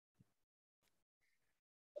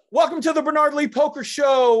Welcome to the Bernard Lee Poker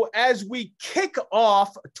Show as we kick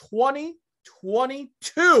off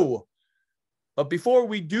 2022. But before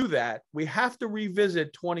we do that, we have to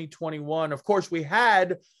revisit 2021. Of course, we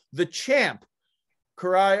had the champ,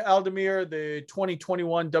 Arieh Aldemir, the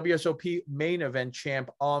 2021 WSOP Main Event champ,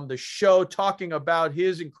 on the show, talking about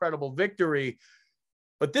his incredible victory.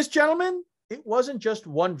 But this gentleman, it wasn't just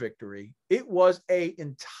one victory. It was an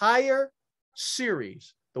entire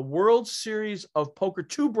series. The World Series of Poker,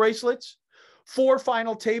 2 bracelets, 4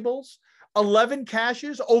 final tables, 11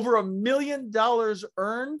 cashes, over $1 million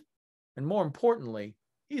earned. And more importantly,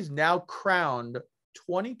 he's now crowned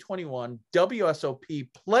 2021 WSOP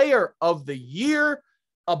Player of the Year,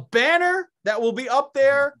 a banner that will be up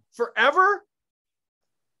there forever.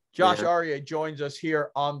 Josh Arieh joins us here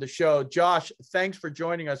on the show. Josh, thanks for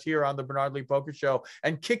joining us here on the Bernard Lee Poker Show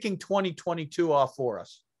and kicking 2022 off for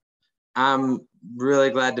us. I'm really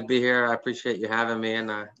glad to be here. I appreciate you having me,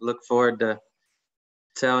 and I look forward to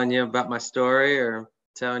telling you about my story or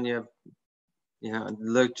telling you,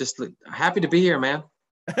 look happy to be here, man.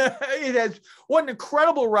 What an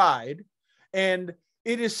incredible ride. And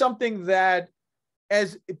it is something that,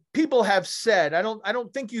 as people have said, I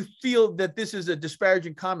don't think you feel that this is a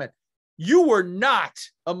disparaging comment. You were not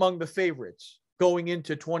among the favorites going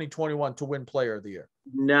into 2021 to win Player of the Year.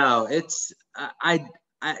 No, it's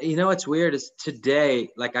what's weird is today,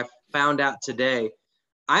 like I found out today,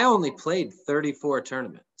 I only played 34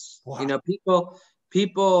 tournaments. Wow.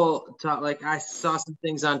 People talk, like I saw some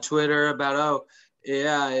things on Twitter about,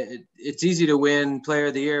 it's easy to win Player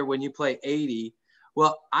of the Year when you play 80.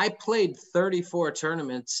 Well, I played 34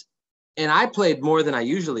 tournaments and I played more than I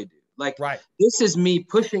usually do. This is me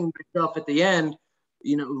pushing myself at the end,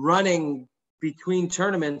 running between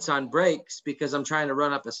tournaments on breaks because I'm trying to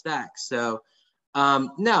run up a stack. So,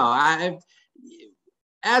 no,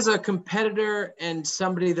 as a competitor and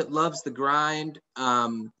somebody that loves the grind,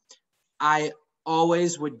 I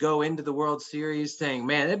always would go into the World Series saying,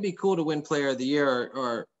 man, it'd be cool to win Player of the Year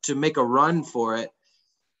or to make a run for it.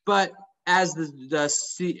 But as the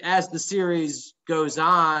series goes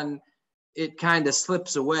on, it kind of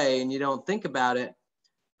slips away and you don't think about it.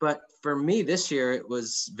 But for me this year, it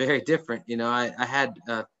was very different. I had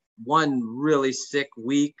one really sick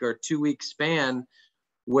week or 2-week span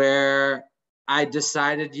where I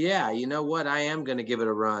decided, you know what, I am going to give it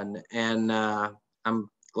a run. And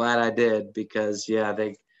I'm glad I did because,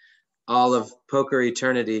 all of poker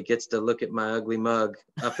eternity gets to look at my ugly mug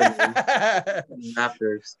up in the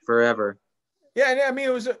rafters forever. Yeah, and I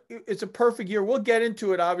mean, it's a perfect year. We'll get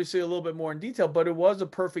into it, obviously, a little bit more in detail, but it was a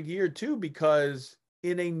perfect year, too, because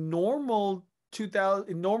in a normal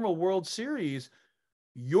World Series,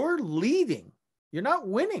 you're leading. You're not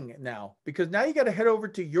winning now because now you got to head over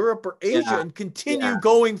to Europe or Asia and continue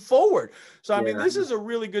going forward. So, I mean, this is a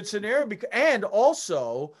really good scenario and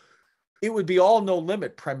also it would be all no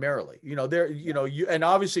limit primarily, and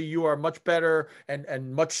obviously you are much better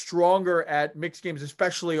and much stronger at mixed games,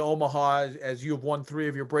 especially Omaha, as you've won 3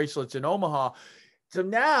 of your bracelets in Omaha. So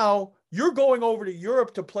now you're going over to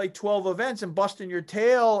Europe to play 12 events and busting your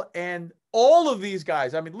tail. And all of these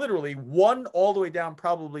guys, I mean, literally 1 all the way down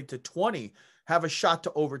probably to 20 have a shot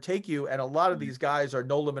to overtake you. And a lot of these guys are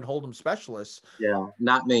no limit hold'em specialists. Yeah,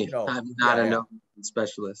 not me. I'm not a no limit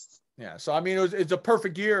specialist. Yeah. So, I mean, it's a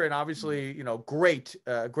perfect year and obviously, great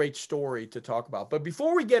story to talk about. But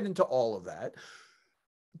before we get into all of that,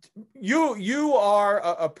 you are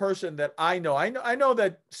a person that I know. I know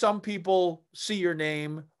that some people see your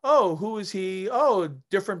name. Oh, who is he? Oh,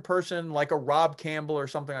 different person like a Rob Campbell or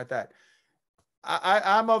something like that.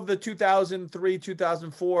 I'm of the 2003,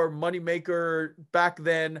 2004 moneymaker back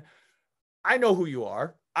then. I know who you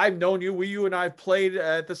are. I've known you. You and I played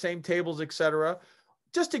at the same tables, etc.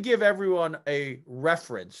 Just to give everyone a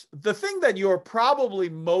reference, the thing that you're probably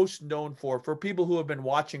most known for people who have been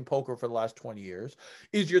watching poker for the last 20 years,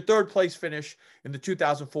 is your 3rd place finish in the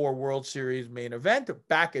 2004 World Series Main Event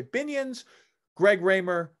back at Binion's, Greg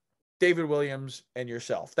Raymer, David Williams, and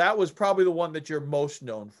yourself. That was probably the one that you're most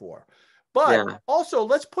known for. But also,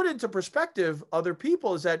 let's put into perspective other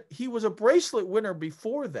people, is that he was a bracelet winner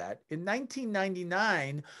before that. In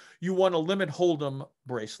 1999, you won a limit hold'em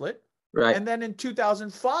bracelet. Right. And then in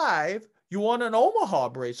 2005, you won an Omaha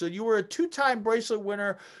bracelet. You were a 2-time bracelet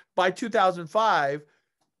winner by 2005.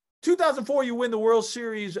 2004, you win the World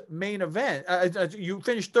Series Main Event. You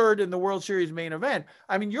finished 3rd in the World Series Main Event.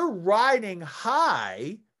 I mean, you're riding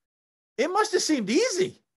high. It must have seemed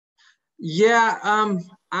easy. Yeah.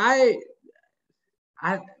 I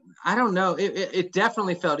don't know. It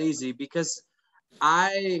definitely felt easy because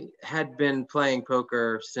I had been playing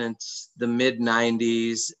poker since the mid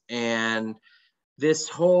 90s and this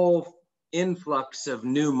whole influx of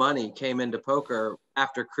new money came into poker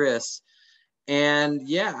after Chris. And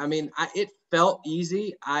yeah, I mean, it felt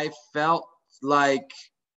easy. I felt like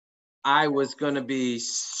I was going to be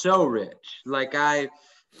so rich. Like I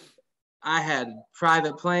had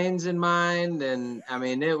private planes in mind. And I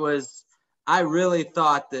mean, I really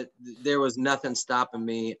thought that there was nothing stopping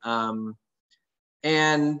me.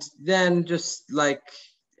 And then just like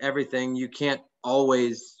everything, you can't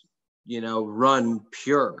always, run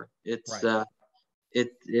pure. It's, Right.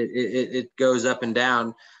 it goes up and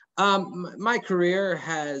down. My career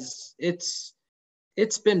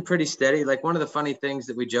it's been pretty steady. Like one of the funny things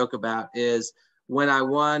that we joke about is when I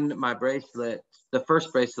won my bracelet, the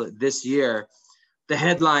first bracelet this year, the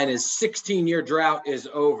headline is 16-year drought is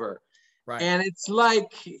over. Right. And it's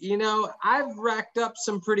like, I've racked up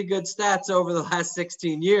some pretty good stats over the last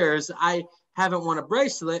 16 years. I haven't won a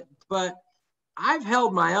bracelet, but I've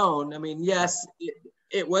held my own. I mean, yes,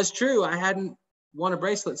 it was true. I hadn't won a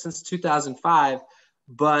bracelet since 2005,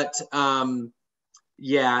 but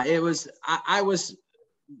yeah, it was, I was,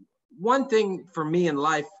 one thing for me in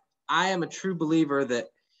life, I am a true believer that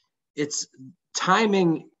it's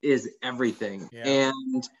timing is everything. Yeah.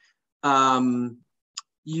 And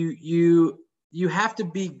you have to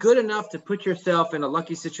be good enough to put yourself in a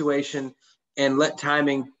lucky situation and let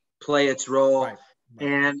timing play its role. Right.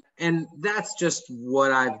 Right. And that's just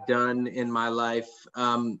what I've done in my life.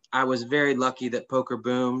 I was very lucky that poker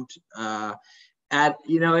boomed.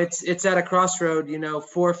 It's at a crossroad, 4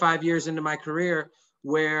 or 5 years into my career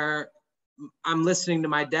where I'm listening to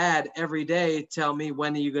my dad every day tell me,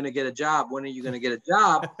 when are you going to get a job? When are you going to get a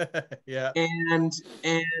job? Yeah. And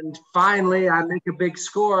finally I make a big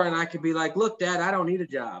score and I could be like, look, Dad, I don't need a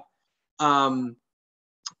job.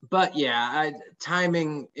 But yeah,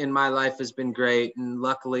 timing in my life has been great. And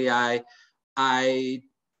luckily I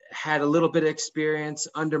had a little bit of experience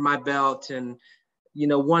under my belt. And,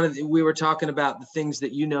 we were talking about the things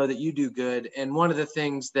that that you do good. And one of the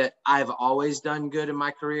things that I've always done good in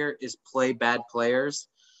my career is play bad players.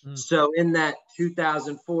 So in that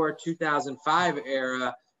 2004, 2005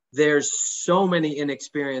 era, there's so many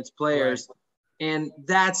inexperienced players. Right. And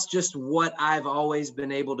that's just what I've always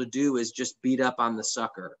been able to do, is just beat up on the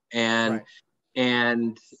sucker. And, and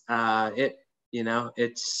and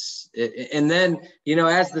then,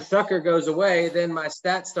 as the sucker goes away, then my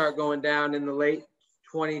stats start going down in the late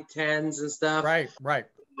 2010s and stuff. Right.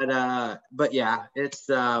 But yeah, it's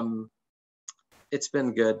been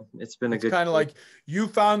good. It's been a good. It's kind of like you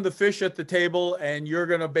found the fish at the table and you're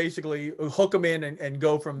going to basically hook them in and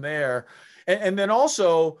go from there. And then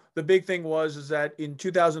also the big thing is that in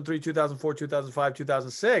 2003, 2004, 2005,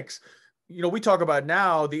 2006, we talk about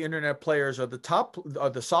now the internet players are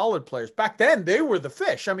the solid players. Back then they were the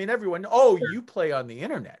fish. I mean, everyone, you play on the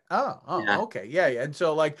internet. Yeah. Okay. Yeah. And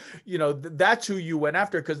so that's who you went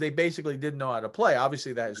after, because they basically didn't know how to play.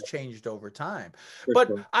 Obviously that has changed over time. But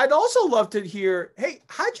sure. I'd also love to hear, hey,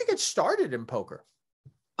 how'd you get started in poker?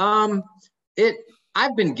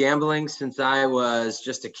 I've been gambling since I was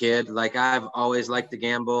just a kid. Like I've always liked to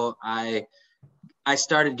gamble. I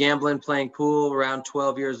started gambling, playing pool around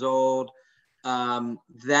 12 years old.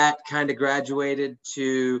 That kind of graduated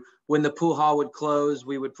to when the pool hall would close,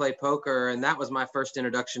 we would play poker. And that was my first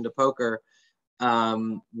introduction to poker,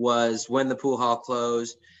 was when the pool hall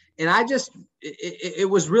closed. And it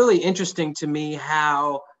was really interesting to me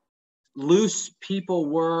how loose people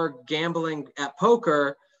were gambling at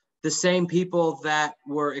poker, the same people that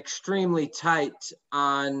were extremely tight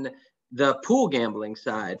on the pool gambling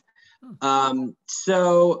side.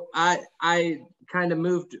 So I kind of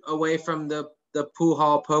moved away from the pool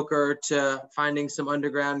hall poker to finding some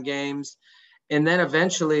underground games. And then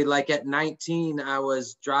eventually, like at 19, I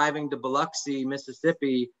was driving to Biloxi,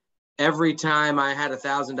 Mississippi, every time I had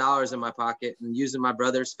 $1,000 in my pocket, and using my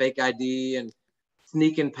brother's fake ID and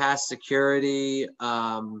sneaking past security.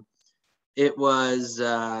 It was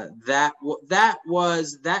that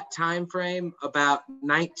time frame, about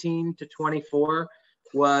 19 to 24,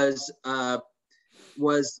 was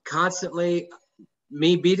constantly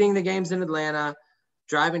me beating the games in Atlanta,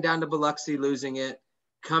 driving down to Biloxi, losing it,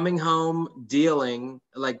 coming home, dealing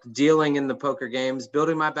in the poker games,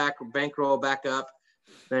 building my bankroll back up,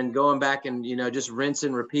 then going back and just rinse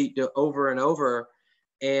and repeat over and over.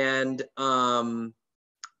 And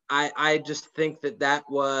I just think that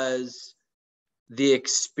was the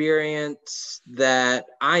experience that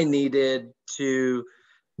I needed to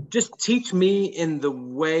just teach me in the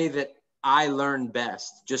way that I learned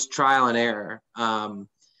best, just trial and error.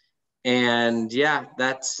 And yeah,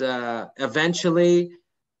 that's eventually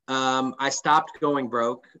I stopped going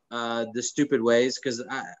broke the stupid ways, because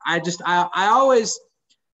I always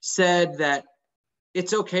said that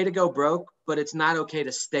it's okay to go broke, but it's not okay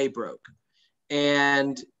to stay broke.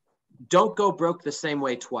 And don't go broke the same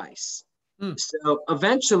way twice. So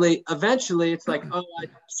eventually it's like, oh, I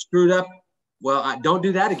screwed up. Well, I don't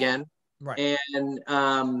do that again. Right.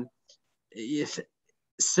 And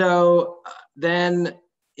so then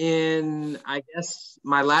I guess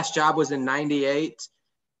my last job was in 98,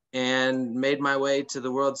 and made my way to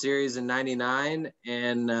the World Series in 99,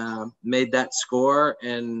 and made that score,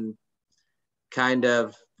 and kind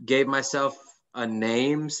of gave myself a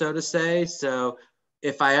name, so to say. So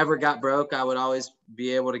if I ever got broke, I would always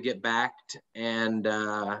be able to get backed. And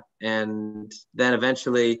then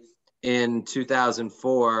eventually in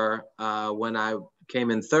 2004, when I came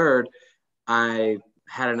in third, I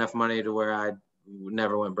had enough money to where I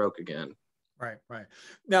never went broke again. Right, right.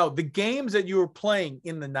 Now, the games that you were playing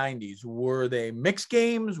in the 90s, were they mixed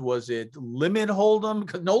games? Was it limit hold'em?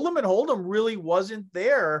 Because no limit hold'em really wasn't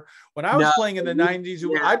there when I was playing in the 90s.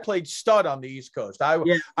 Yeah. I played stud on the East Coast. I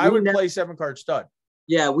would play 7-card stud.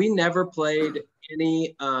 Yeah, we never played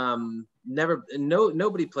any.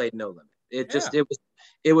 Nobody played no limit.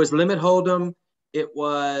 It was limit hold'em. It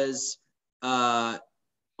was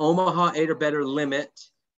Omaha 8 or better limit.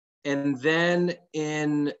 And then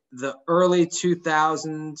in the early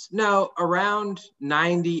 2000s, around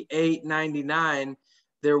 98, 99,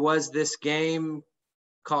 there was this game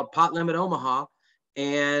called Pot Limit Omaha.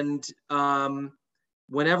 And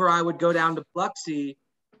whenever I would go down to Biloxi,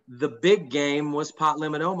 the big game was Pot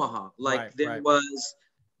Limit Omaha. There was,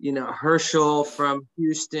 Herschel from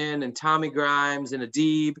Houston and Tommy Grimes and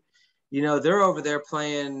Adib. They're over there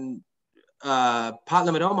playing Pot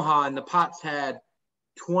Limit Omaha, and the pots had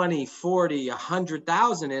 20, 40,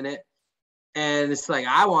 100,000 in it. And it's like,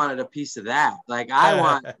 I wanted a piece of that. Like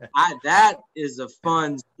that is a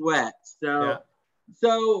fun sweat.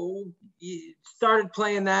 So started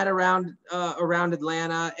playing that around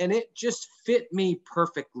Atlanta, and it just fit me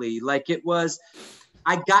perfectly.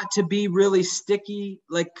 I got to be really sticky,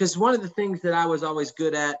 because one of the things that I was always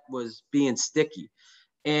good at was being sticky.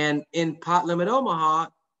 And in Pot Limit Omaha,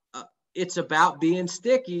 it's about being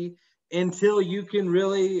sticky until you can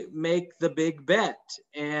really make the big bet.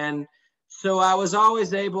 And so I was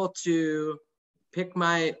always able to pick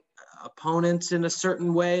my opponents in a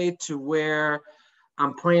certain way to where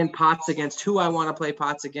I'm playing pots against who I want to play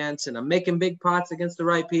pots against, and I'm making big pots against the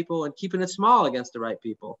right people and keeping it small against the right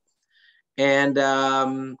people. And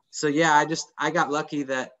I got lucky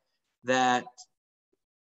that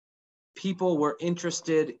people were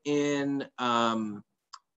interested in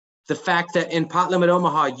the fact that in Pot Limit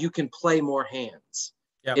Omaha, you can play more hands.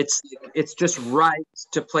 Yep. It's just right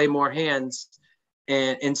to play more hands.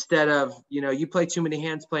 And instead of, you play too many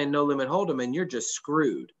hands playing no limit hold'em, and you're just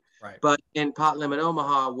screwed. Right. But in Pot Limit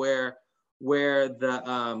Omaha, where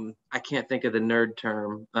the, I can't think of the nerd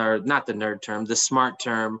term, or not the nerd term, the smart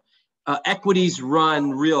term, equities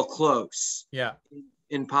run real close. Yeah.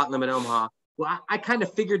 In Pot Limit Omaha. Well, I kind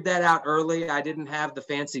of figured that out early. I didn't have the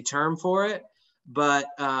fancy term for it. But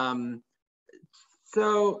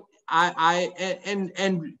so I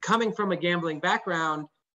coming from a gambling background,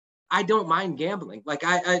 I don't mind gambling.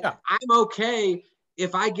 I'm okay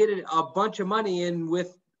if I get a bunch of money in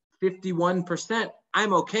with 51%.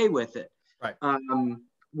 I'm okay with it. Right. And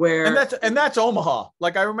that's Omaha.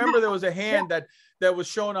 I remember there was a hand that was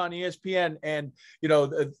shown on ESPN, and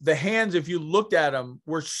the hands, if you looked at them,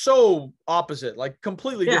 were so opposite,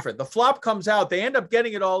 completely different. The flop comes out, they end up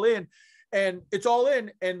getting it all in. And it's all in,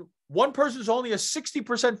 and one person's only a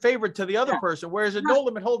 60% favorite to the other person, whereas a no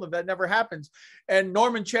limit hold'em, that never happens. And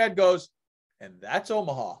Norman Chad goes, and that's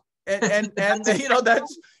Omaha. And that's,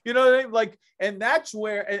 that's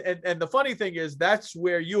where, and the funny thing is, that's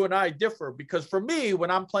where you and I differ, because for me, when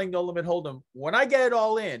I'm playing no limit hold'em, when I get it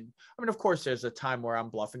all in, I mean, of course there's a time where I'm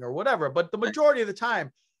bluffing or whatever, but the majority of the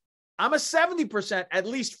time, I'm a 70% at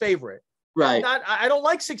least favorite. Right. I don't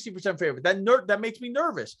like 60% favorite. That makes me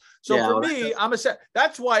nervous. So for me,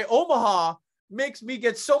 that's why Omaha makes me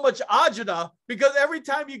get so much agita, because every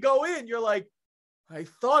time you go in, you're like, I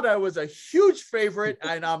thought I was a huge favorite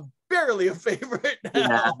and I'm barely a favorite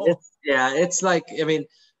now. It's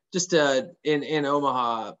just in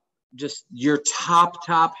Omaha, just your top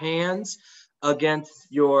hands against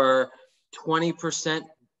your 20%,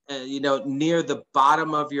 near the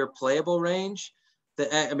bottom of your playable range.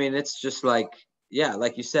 It's just like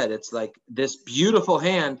you said, it's like this beautiful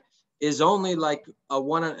hand is only is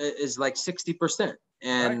 60%.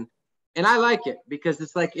 And I like it, because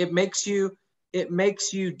it's it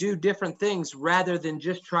makes you do different things rather than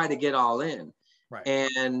just try to get all in. Right.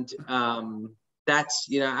 And that's,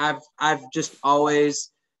 I've just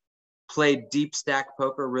always played deep stack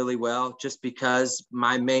poker really well, just because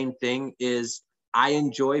my main thing is I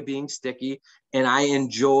enjoy being sticky and I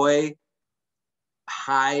enjoy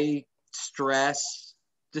high stress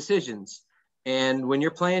decisions. And when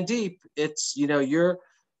you're playing deep, it's,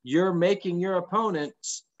 you're making your opponent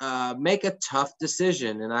make a tough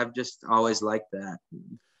decision. And I've just always liked that.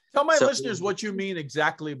 Tell my listeners what you mean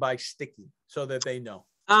exactly by sticky so that they know.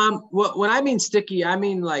 Well, when I mean sticky, I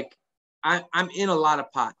mean like I'm in a lot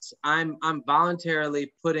of pots. I'm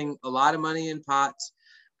voluntarily putting a lot of money in pots.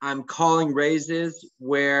 I'm calling raises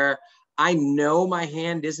where I know my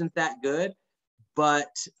hand isn't that good, but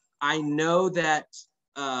I know that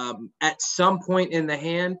at some point in the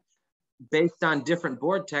hand, based on different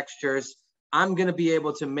board textures, I'm going to be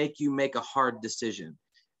able to make you make a hard decision.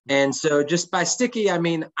 And so just by sticky, I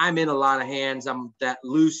mean, I'm in a lot of hands. I'm that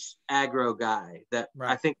loose aggro guy that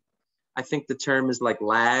right. I think the term is like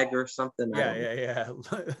lag or something. Yeah.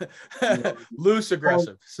 Loose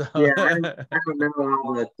aggressive. So yeah, I don't know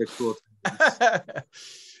all the cool terms.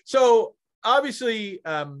 So obviously,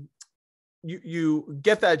 you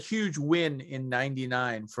get that huge win in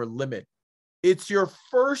 '99 for Limit. It's your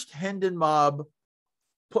first Hendon Mob,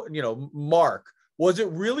 mark. Was it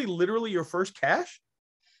really literally your first cash?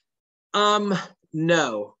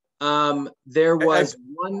 No. There was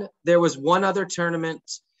one other tournament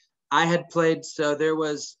I had played. So there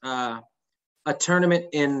was a tournament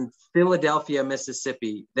in Philadelphia,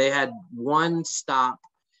 Mississippi. They had one stop.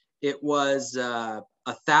 It was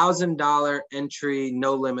 $1,000 entry,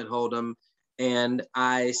 no limit hold'em, and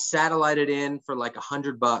I satellited in for like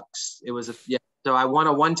 $100. It was so I won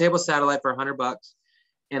a one table satellite for $100.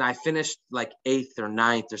 And I finished like 8th or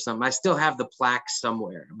 9th or something. I still have the plaques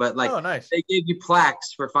somewhere, but like nice. They gave you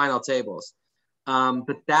plaques for final tables.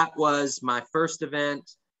 But that was my first event.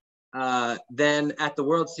 Then at the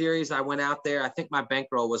World Series, I went out there. I think my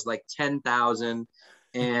bankroll was like 10,000,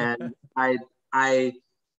 and I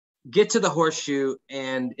get to the horseshoe,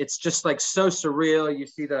 and it's just like so surreal. You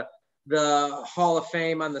see the Hall of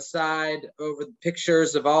Fame on the side over the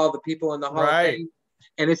pictures of all the people in the Hall of Fame.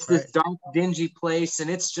 And it's this dark, dingy place, and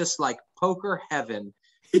it's just like poker heaven.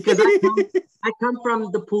 Because I come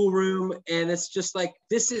from the pool room, and it's just like,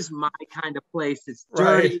 this is my kind of place. It's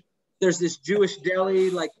dirty. Right. There's this Jewish deli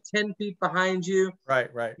like 10 feet behind you. Right.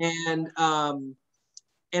 And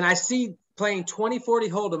I see playing 20-40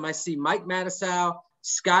 hold'em. I see Mike Matusow,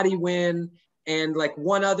 Scotty Wynn, and like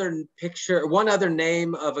one other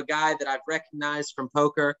name of a guy that I've recognized from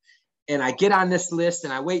poker. And I get on this list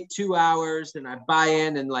and I wait 2 hours and I buy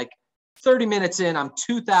in, and like 30 minutes in, I'm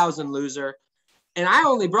 2,000 loser. And I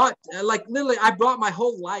only brought I brought my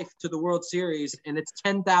whole life to the World Series, and it's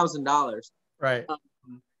 $10,000. Right.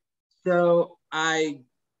 So I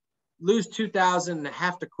lose 2,000 and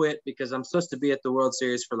have to quit because I'm supposed to be at the World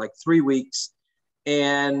Series for like 3 weeks,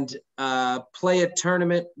 and play a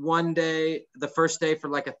tournament one day, the first day for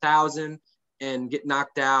like 1,000, and get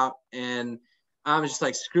knocked out. And I was just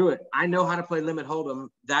like, screw it. I know how to play limit hold'em.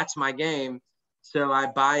 That's my game. So I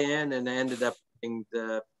buy in, and I ended up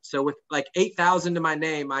so with like 8,000 to my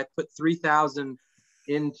name, I put 3,000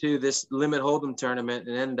 into this limit hold'em tournament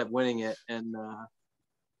and ended up winning it. And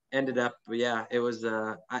it was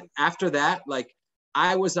after that, like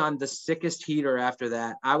I was on the sickest heater after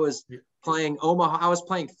that. I was playing Omaha. I was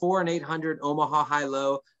playing 4 and 800 Omaha high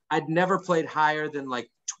low. I'd never played higher than like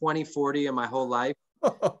 20-40 in my whole life.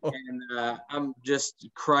 And I'm just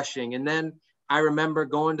crushing. And then I remember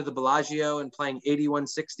going to the Bellagio and playing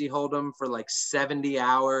 8160 hold'em for like 70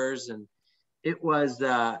 hours, and it was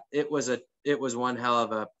one hell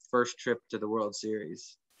of a first trip to the World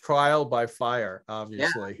Series. Trial by fire,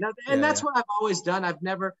 obviously. Yeah. That's what I've always done. I've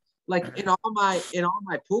never, like, in all my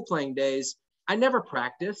pool playing days, I never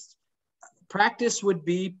practiced. Practice would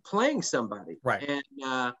be playing somebody. Right.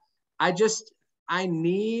 And I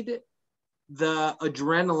need the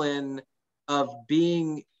adrenaline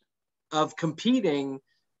of competing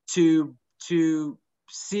to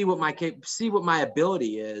see what my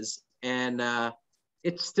ability is. And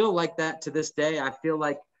it's still like that to this day. I feel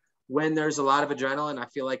like when there's a lot of adrenaline, I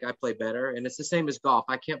feel like I play better. And it's the same as golf.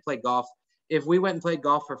 I can't play golf. If we went and played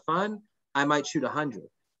golf for fun, I might shoot 100.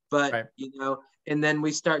 But, and then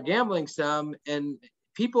we start gambling some, and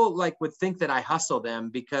people would think that I hustle them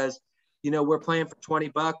because, we're playing for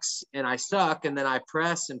 $20 and I suck. And then I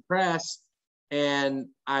press and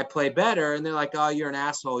I play better. And they're like, oh, you're an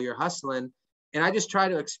asshole. You're hustling. And I just try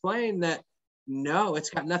to explain that, no,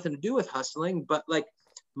 it's got nothing to do with hustling, but like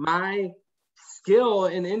my skill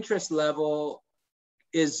and interest level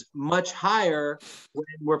is much higher when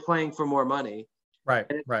we're playing for more money. Right.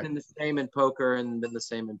 And it's Right. been the same in poker and been the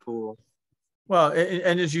same in pool. Well,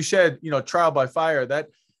 and as you said, trial by fire,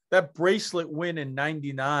 that bracelet win in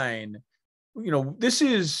 99, this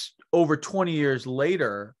is over 20 years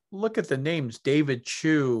later. Look at the names: David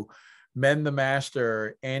Chu, Men the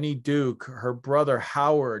Master, Annie Duke, her brother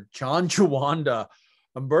Howard, John Juanda,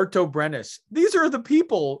 Umberto Brenes. These are the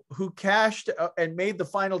people who cashed and made the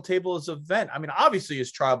final table as event. I mean, obviously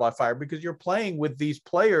it's trial by fire because you're playing with these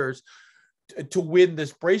players to win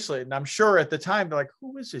this bracelet. And I'm sure at the time they're like,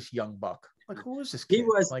 who is this young buck? Like, who is this kid? He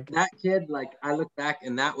was like that kid. Like, I look back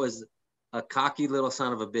and that was a cocky little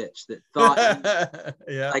son of a bitch that thought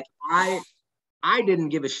yeah. like I didn't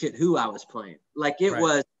give a shit who I was playing. Like, it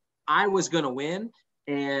was, I was going to win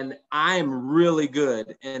and I'm really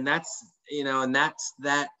good. And that's,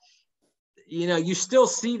 that, you still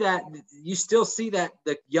see that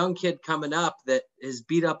the young kid coming up that is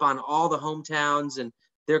beat up on all the hometowns and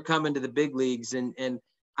they're coming to the big leagues. And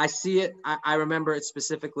I see it. I remember it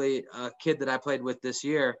specifically, a kid that I played with this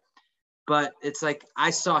year, but it's like,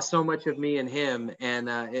 I saw so much of me in him, and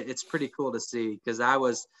it's pretty cool to see, because I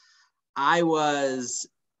was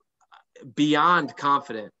beyond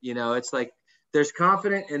confident. It's like there's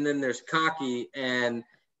confident and then there's cocky, and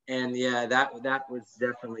yeah, that was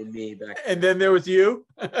definitely me back then. And then there was you.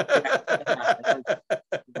 Those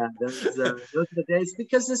are the days,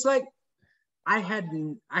 because it's like I had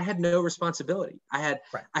no responsibility. I had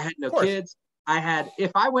no kids.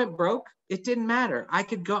 If I went broke, it didn't matter. I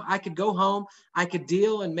could go home. I could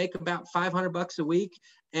deal and make about $500 a week.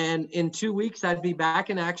 And in 2 weeks, I'd be back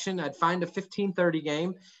in action. I'd find a 15-30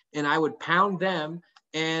 game and I would pound them.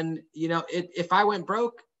 And, if I went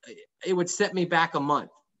broke, it would set me back a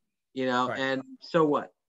month, and so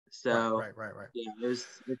what? So right. Yeah,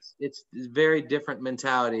 it's very different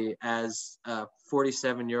mentality as a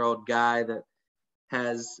 47-year-old guy that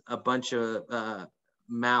has a bunch of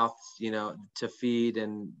mouths, to feed,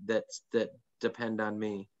 and that depend on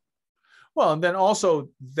me. Well, and then also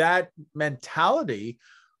that mentality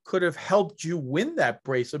could have helped you win that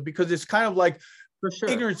bracelet, because it's kind of like, for sure,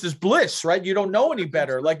 ignorance is bliss, right? You don't know any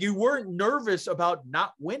better. Like, you weren't nervous about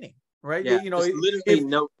not winning, right? Yeah, literally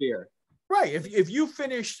no fear. Right. If you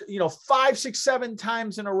finished, 5, 6, 7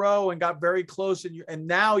 times in a row and got very close, and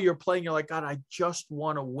now you're playing, you're like, God, I just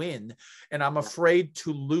want to win, and I'm afraid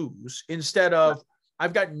to lose, instead of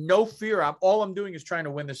I've got no fear. All I'm doing is trying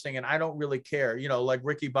to win this thing, and I don't really care. Like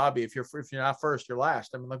Ricky Bobby, if you're not first, you're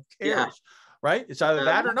last. I mean, who cares, right? It's either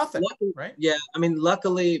that or nothing, right? Yeah. I mean,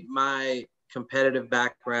 luckily my competitive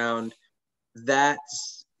background,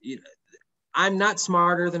 that's, I'm not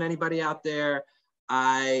smarter than anybody out there.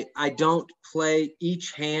 I don't play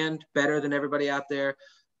each hand better than everybody out there,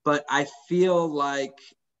 but I feel like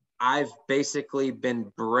I've basically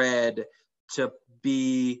been bred to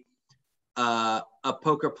be a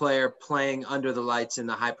poker player playing under the lights in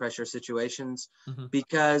the high pressure situations,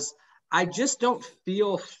 because I just don't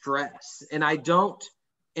feel stress, and I don't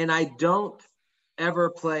ever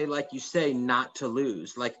play, like you say, not to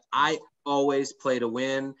lose. Like, I always play to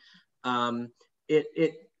win.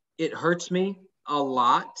 It hurts me a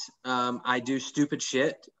lot. I do stupid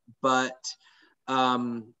shit, but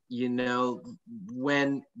when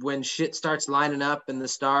shit starts lining up in the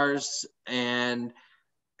stars, and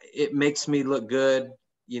it makes me look good,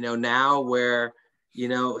 now, where,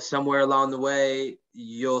 somewhere along the way,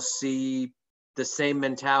 you'll see the same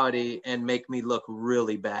mentality and make me look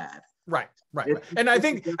really bad. Right. And I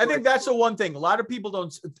think that's the one thing. A lot of people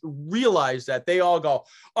don't realize that. They all go,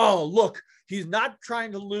 oh, look, he's not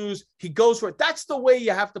trying to lose. He goes for it. That's the way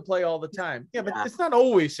you have to play all the time. Yeah, but it's not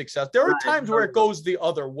always success. There are times where it goes the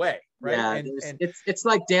other way, right? Yeah, and it's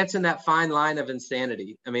like dancing that fine line of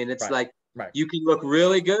insanity. I mean, it's like, right. You can look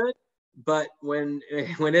really good, but when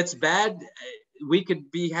it's bad, we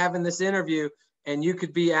could be having this interview and you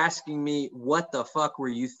could be asking me, what the fuck were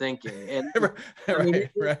you thinking? And right.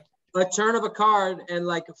 A turn of a card, and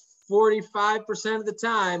like 45% of the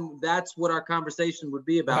time, that's what our conversation would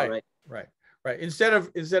be about. Right. Instead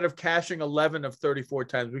of cashing 11 of 34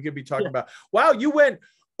 times, we could be talking about, wow, you went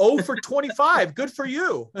 0 for 25. Good for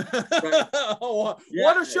you. What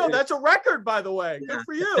a show. That's a record, by the way. Good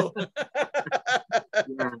for you.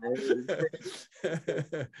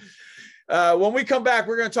 When we come back,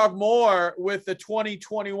 we're going to talk more with the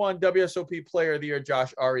 2021 WSOP Player of the Year,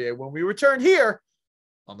 Josh Arieh, when we return here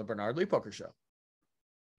on the Bernard Lee Poker Show.